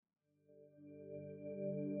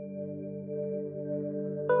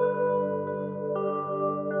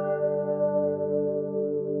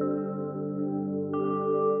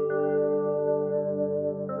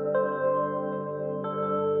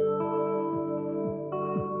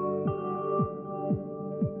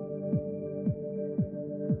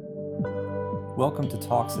Welcome to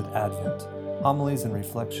Talks at Advent, homilies and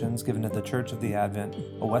reflections given at the Church of the Advent,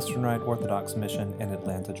 a Western Rite Orthodox mission in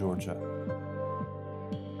Atlanta, Georgia.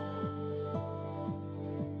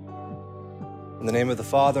 In the name of the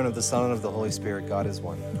Father, and of the Son, and of the Holy Spirit, God is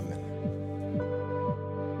one. Amen.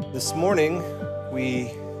 This morning,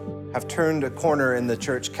 we have turned a corner in the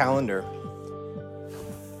church calendar.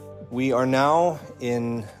 We are now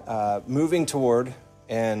moving toward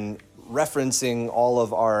and referencing all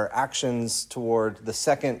of our actions toward the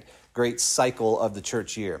second great cycle of the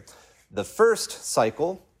church year. The first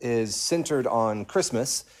cycle is centered on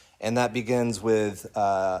Christmas, and that begins with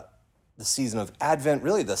the season of Advent,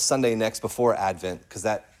 really the Sunday next before Advent, because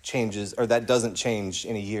that doesn't change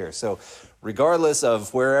in a year. So regardless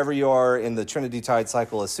of wherever you are in the Trinity-tide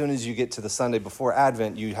cycle, as soon as you get to the Sunday before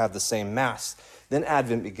Advent, you have the same Mass. Then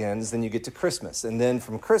Advent begins, then you get to Christmas. And then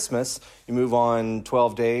from Christmas, you move on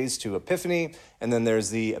 12 days to Epiphany, and then there's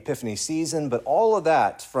the Epiphany season. But all of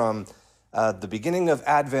that from the beginning of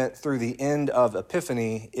Advent through the end of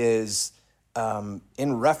Epiphany is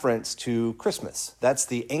in reference to Christmas. That's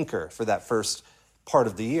the anchor for that first part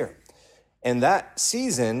of the year. And that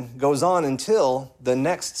season goes on until the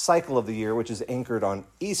next cycle of the year, which is anchored on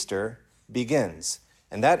Easter, begins.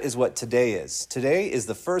 And that is what today is. Today is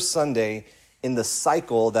the first Sunday in the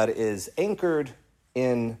cycle that is anchored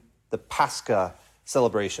in the Pascha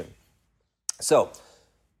celebration. So,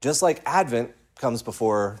 just like Advent comes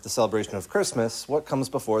before the celebration of Christmas, what comes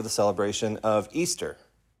before the celebration of Easter?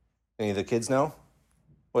 Any of the kids know?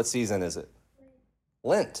 What season is it?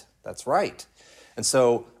 Lent. That's right. And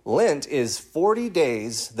so Lent is 40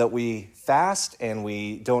 days that we fast and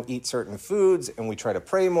we don't eat certain foods and we try to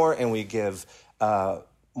pray more and we give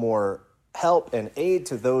more help and aid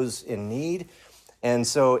to those in need. And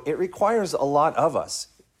so it requires a lot of us.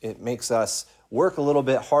 It makes us work a little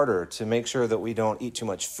bit harder to make sure that we don't eat too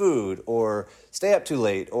much food or stay up too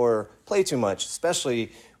late or play too much,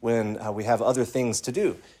 especially when we have other things to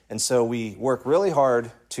do. And so we work really hard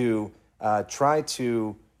to try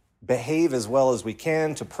to behave as well as we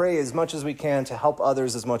can, to pray as much as we can, to help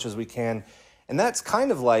others as much as we can. And that's kind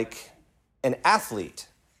of like an athlete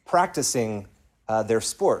practicing their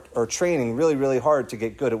sport or training really, really hard to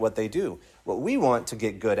get good at what they do. What we want to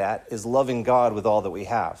get good at is loving God with all that we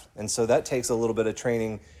have. And so that takes a little bit of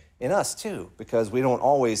training in us too, because we don't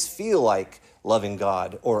always feel like loving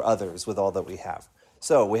God or others with all that we have.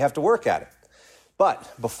 So we have to work at it.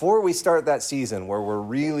 But before we start that season where we're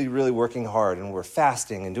really, really working hard and we're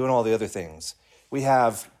fasting and doing all the other things, we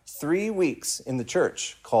have 3 weeks in the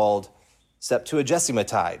church called Septuagesima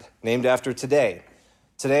tide, named after today.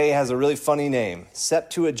 Today has a really funny name,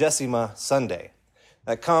 Septuagesima Sunday.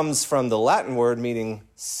 That comes from the Latin word meaning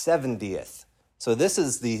 70th. So this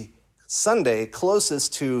is the Sunday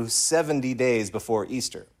closest to 70 days before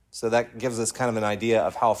Easter. So that gives us kind of an idea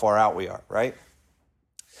of how far out we are, right?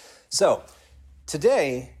 So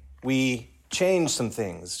today we change some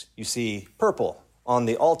things. You see purple on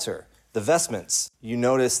the altar, the vestments. You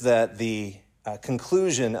notice that the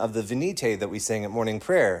conclusion of the Venite that we sang at morning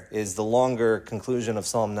prayer is the longer conclusion of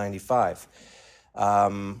Psalm 95.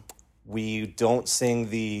 We don't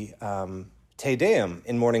sing the Te Deum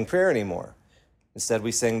in morning prayer anymore. Instead,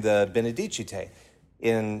 we sing the Benedicite.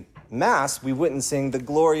 In Mass, we wouldn't sing the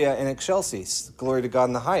Gloria in Excelsis, glory to God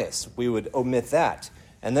in the highest. We would omit that.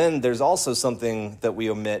 And then there's also something that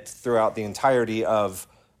we omit throughout the entirety of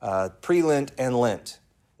pre-Lent and Lent.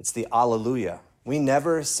 It's the Alleluia. We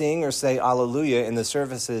never sing or say Alleluia in the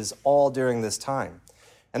services all during this time.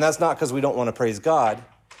 And that's not because we don't want to praise God.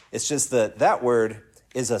 It's just that that word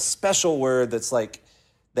is a special word that's like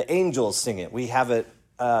the angels sing it. We have it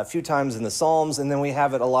a few times in the Psalms, and then we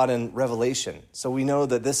have it a lot in Revelation. So we know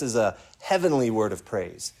that this is a heavenly word of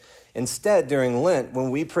praise. Instead, during Lent, when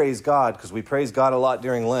we praise God, because we praise God a lot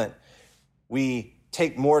during Lent, we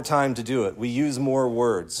take more time to do it. We use more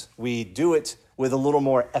words. We do it with a little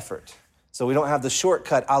more effort. So we don't have the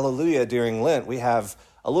shortcut Alleluia during Lent. We have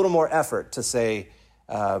a little more effort to say,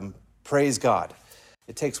 praise God.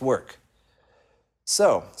 It takes work.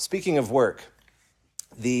 So, speaking of work,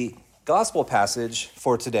 the gospel passage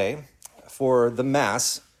for today, for the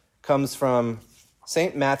Mass, comes from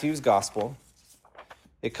St. Matthew's Gospel.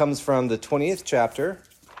 It comes from the 20th chapter,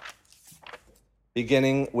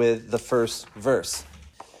 beginning with the first verse.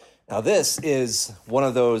 Now, this is one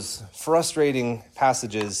of those frustrating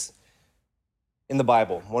passages in the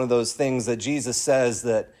Bible, one of those things that Jesus says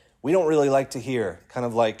that we don't really like to hear, kind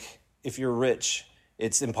of like if you're rich,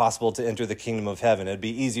 it's impossible to enter the kingdom of heaven. It'd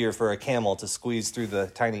be easier for a camel to squeeze through the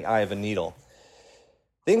tiny eye of a needle.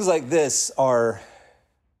 Things like this are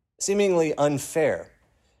seemingly unfair.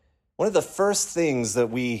 One of the first things that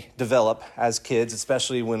we develop as kids,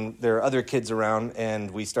 especially when there are other kids around and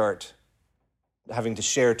we start having to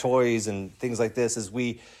share toys and things like this, is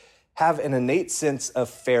we have an innate sense of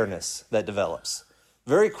fairness that develops.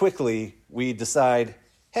 Very quickly, we decide,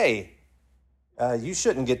 hey, you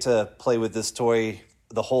shouldn't get to play with this toy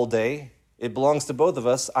the whole day. It belongs to both of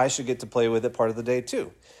us. I should get to play with it part of the day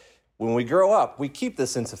too. When we grow up, we keep this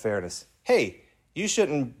sense of fairness. Hey, you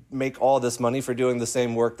shouldn't make all this money for doing the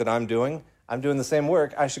same work that I'm doing. I'm doing the same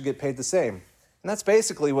work. I should get paid the same. And that's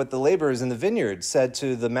basically what the laborers in the vineyard said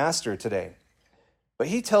to the master today. But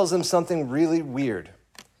he tells them something really weird.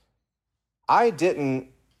 I didn't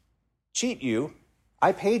cheat you.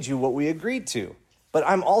 I paid you what we agreed to. But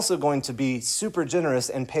I'm also going to be super generous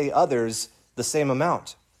and pay others the same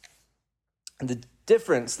amount. And the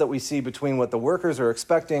difference that we see between what the workers are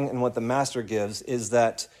expecting and what the master gives is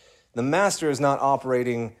that the master is not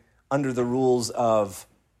operating under the rules of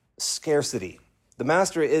scarcity. The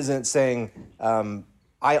master isn't saying,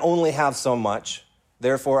 I only have so much,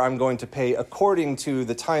 therefore I'm going to pay according to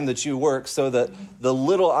the time that you work so that the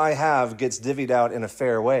little I have gets divvied out in a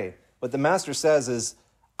fair way. What the master says is,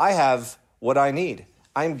 I have what I need.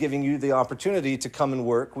 I'm giving you the opportunity to come and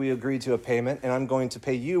work. We agreed to a payment, and I'm going to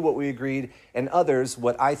pay you what we agreed and others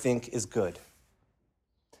what I think is good.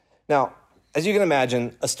 Now, as you can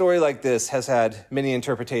imagine, a story like this has had many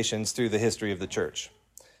interpretations through the history of the church.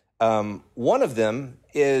 One of them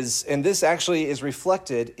is, and this actually is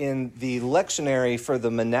reflected in the lectionary for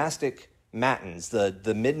the monastic matins,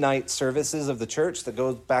 the midnight services of the church that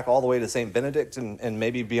goes back all the way to St. Benedict and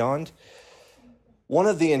maybe beyond. One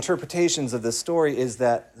of the interpretations of this story is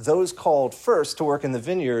that those called first to work in the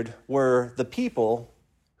vineyard were the people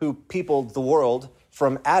who peopled the world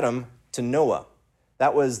from Adam to Noah.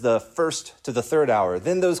 That was the first to the third hour.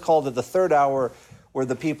 Then those called at the third hour were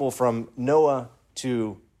the people from Noah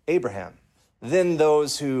to Abraham. Then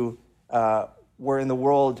those who were in the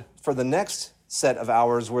world for the next set of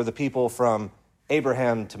hours were the people from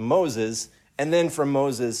Abraham to Moses, and then from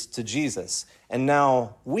Moses to Jesus. And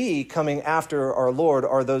now we, coming after our Lord,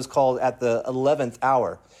 are those called at the 11th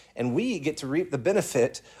hour. And we get to reap the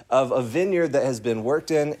benefit of a vineyard that has been worked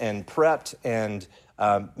in and prepped and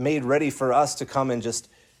made ready for us to come and just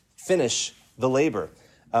finish the labor.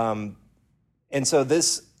 And so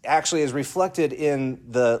this actually is reflected in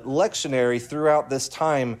the lectionary throughout this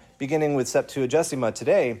time, beginning with Septuagesima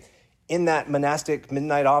today. In that monastic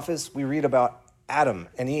midnight office, we read about Adam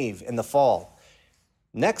and Eve in the fall.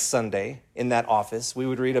 Next Sunday, in that office, we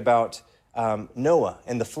would read about Noah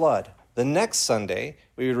and the flood. The next Sunday,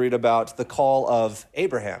 we would read about the call of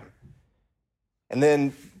Abraham. And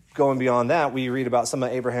then going beyond that, we read about some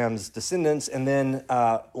of Abraham's descendants. And then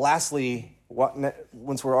lastly,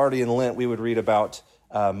 once we're already in Lent, we would read about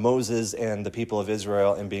Moses and the people of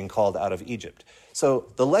Israel and being called out of Egypt.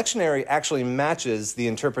 So the lectionary actually matches the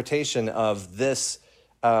interpretation of this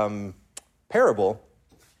parable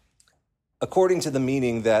according to the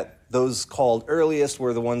meaning that those called earliest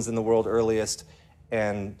were the ones in the world earliest,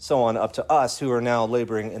 and so on up to us who are now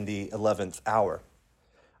laboring in the 11th hour.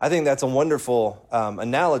 I think that's a wonderful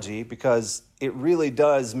analogy because it really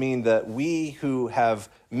does mean that we who have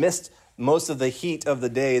missed most of the heat of the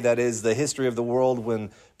day, that is the history of the world when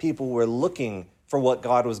people were looking for what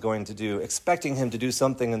God was going to do, expecting him to do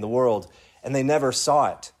something in the world, and they never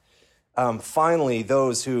saw it. Finally,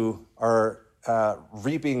 those who are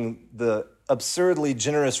reaping the absurdly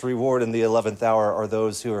generous reward in the 11th hour are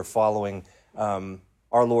those who are following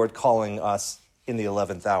our Lord calling us in the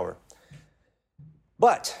 11th hour.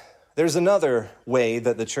 But there's another way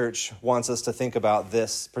that the church wants us to think about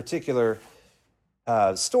this particular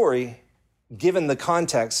story, given the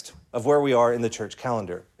context of where we are in the church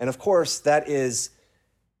calendar. And of course, that is,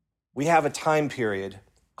 we have a time period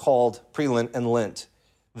called Pre-Lent and Lent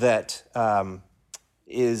that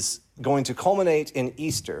is going to culminate in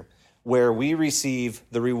Easter, where we receive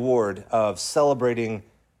the reward of celebrating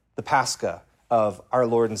the Pascha of our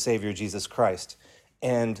Lord and Savior Jesus Christ.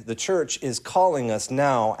 And the church is calling us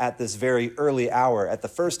now at this very early hour, at the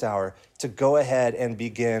first hour, to go ahead and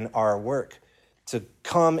begin our work, to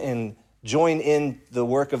come and join in the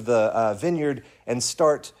work of the vineyard and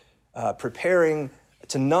start preparing,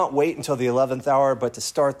 to not wait until the 11th hour, but to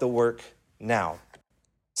start the work now.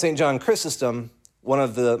 St. John Chrysostom, one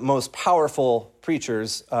of the most powerful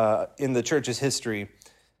preachers in the church's history,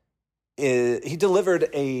 he delivered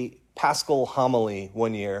a Paschal homily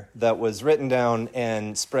one year that was written down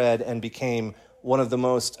and spread and became one of the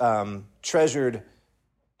most treasured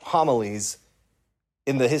homilies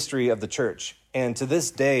in the history of the church. And to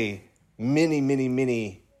this day,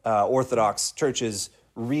 many Orthodox churches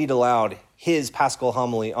read aloud his Paschal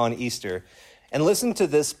homily on Easter. And listen to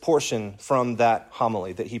this portion from that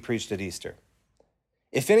homily that he preached at Easter.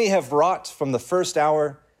 If any have wrought from the first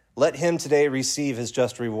hour, let him today receive his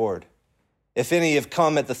just reward. If any have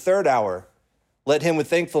come at the third hour, let him with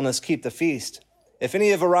thankfulness keep the feast. If any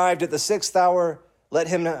have arrived at the sixth hour, let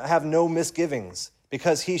him have no misgivings,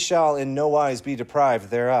 because he shall in no wise be deprived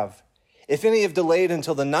thereof. If any have delayed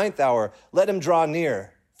until the ninth hour, let him draw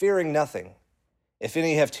near, fearing nothing. If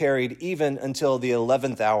any have tarried even until the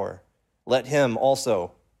 11th hour, let him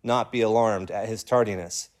also not be alarmed at his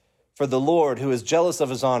tardiness. For the Lord, who is jealous of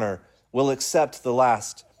his honor, will accept the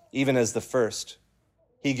last, even as the first.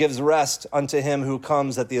 He gives rest unto him who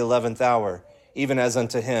comes at the 11th hour, even as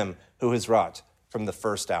unto him who is wrought from the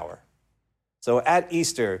first hour. So at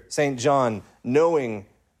Easter, St. John, knowing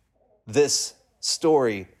this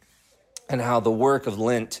story and how the work of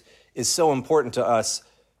Lent is so important to us,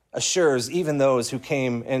 assures even those who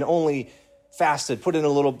came and only fasted, put in a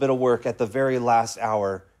little bit of work at the very last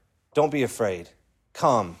hour, don't be afraid.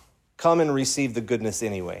 Come and receive the goodness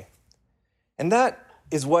anyway. And that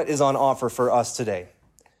is what is on offer for us today.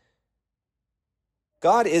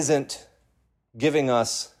 God isn't giving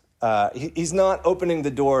us, he's not opening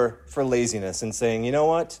the door for laziness and saying, you know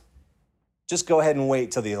what, just go ahead and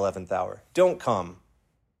wait till the 11th hour. Don't come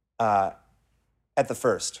at the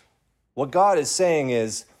first. What God is saying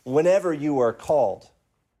is, whenever you are called,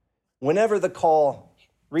 whenever the call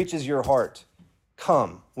reaches your heart,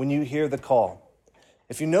 come when you hear the call.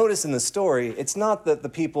 If you notice in the story, it's not that the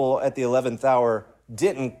people at the 11th hour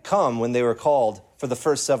didn't come when they were called for the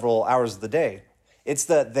first several hours of the day. It's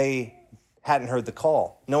that they hadn't heard the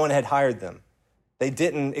call. No one had hired them. They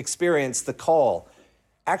didn't experience the call.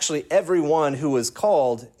 Actually, everyone who was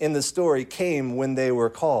called in the story came when they were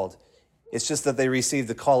called. It's just that they received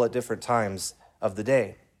the call at different times of the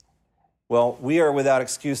day. Well, we are without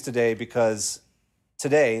excuse today because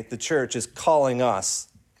today the church is calling us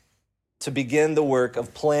to begin the work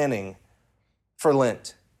of planning for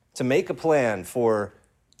Lent, to make a plan for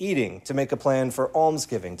eating, to make a plan for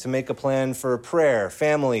almsgiving, to make a plan for prayer,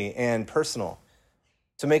 family and personal,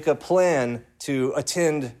 to make a plan to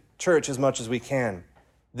attend church as much as we can.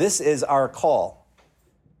 This is our call.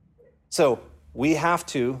 So we have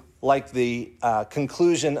to, like the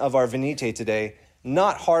conclusion of our Venite today,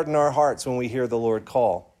 not harden our hearts when we hear the Lord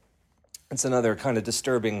call. It's another kind of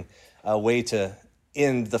disturbing way to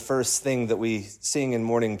end the first thing that we sing in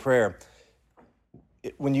morning prayer.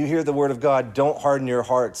 When you hear the word of God, don't harden your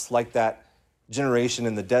hearts like that generation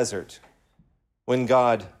in the desert when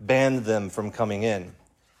God banned them from coming in.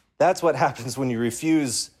 That's what happens when you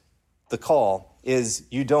refuse the call, is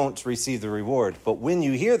you don't receive the reward. But when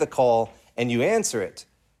you hear the call and you answer it,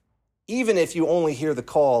 even if you only hear the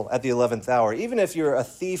call at the 11th hour, even if you're a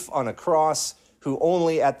thief on a cross who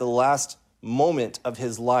only at the last moment of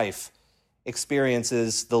his life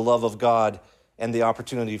experiences the love of God and the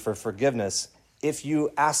opportunity for forgiveness, if you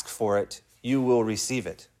ask for it, you will receive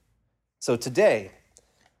it. So today,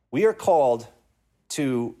 we are called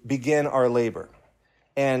to begin our labor.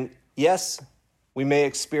 And yes, we may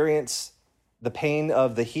experience the pain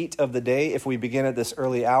of the heat of the day if we begin at this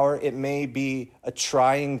early hour. It may be a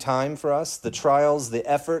trying time for us. The trials, the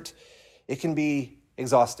effort, it can be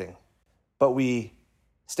exhausting. But we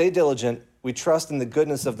stay diligent, we trust in the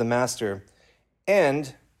goodness of the Master,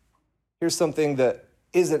 and here's something that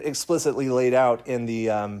isn't explicitly laid out in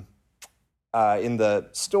the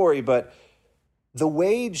story, but the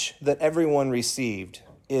wage that everyone received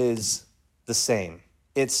is the same.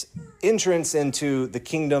 It's entrance into the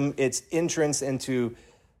kingdom. It's entrance into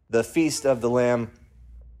the feast of the Lamb.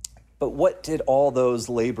 But what did all those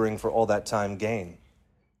laboring for all that time gain?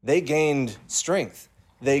 They gained strength.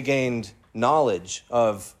 They gained knowledge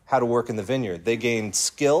of how to work in the vineyard. They gained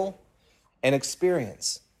skill and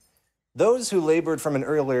experience. Those who labored from an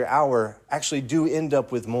earlier hour actually do end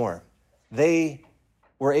up with more. They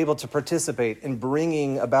were able to participate in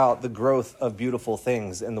bringing about the growth of beautiful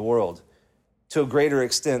things in the world to a greater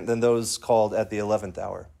extent than those called at the 11th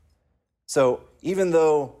hour. So even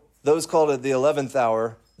though those called at the 11th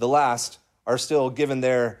hour, the last, are still given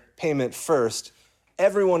their payment first,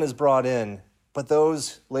 everyone is brought in, but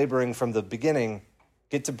those laboring from the beginning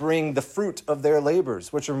get to bring the fruit of their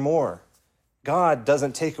labors, which are more. God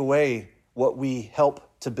doesn't take away what we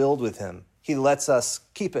help to build with him. He lets us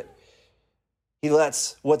keep it. He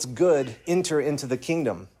lets what's good enter into the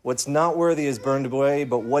kingdom. What's not worthy is burned away,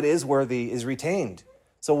 but what is worthy is retained.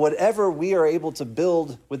 So whatever we are able to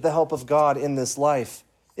build with the help of God in this life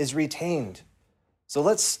is retained. So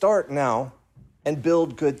let's start now and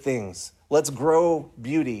build good things. Let's grow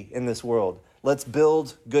beauty in this world. Let's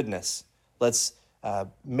build goodness. Let's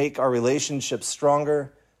make our relationships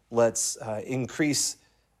stronger. Let's increase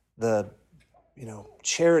the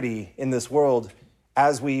charity in this world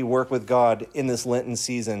as we work with God in this Lenten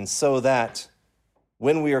season, so that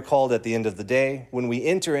when we are called at the end of the day, when we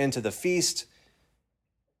enter into the feast,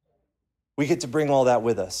 we get to bring all that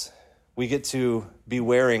with us. We get to be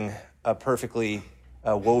wearing a perfectly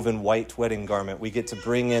woven white wedding garment. We get to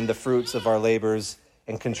bring in the fruits of our labors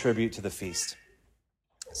and contribute to the feast.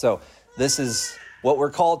 So this is what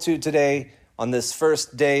we're called to today on this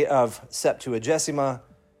first day of Septuagesima.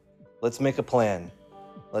 Let's make a plan.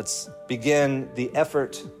 Let's begin the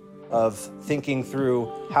effort of thinking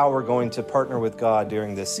through how we're going to partner with God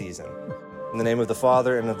during this season. In the name of the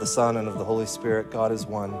Father, and of the Son, and of the Holy Spirit, God is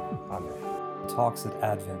one. Amen. Talks at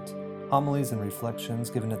Advent. Homilies and reflections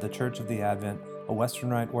given at the Church of the Advent, a Western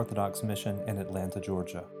Rite Orthodox mission in Atlanta,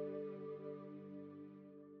 Georgia.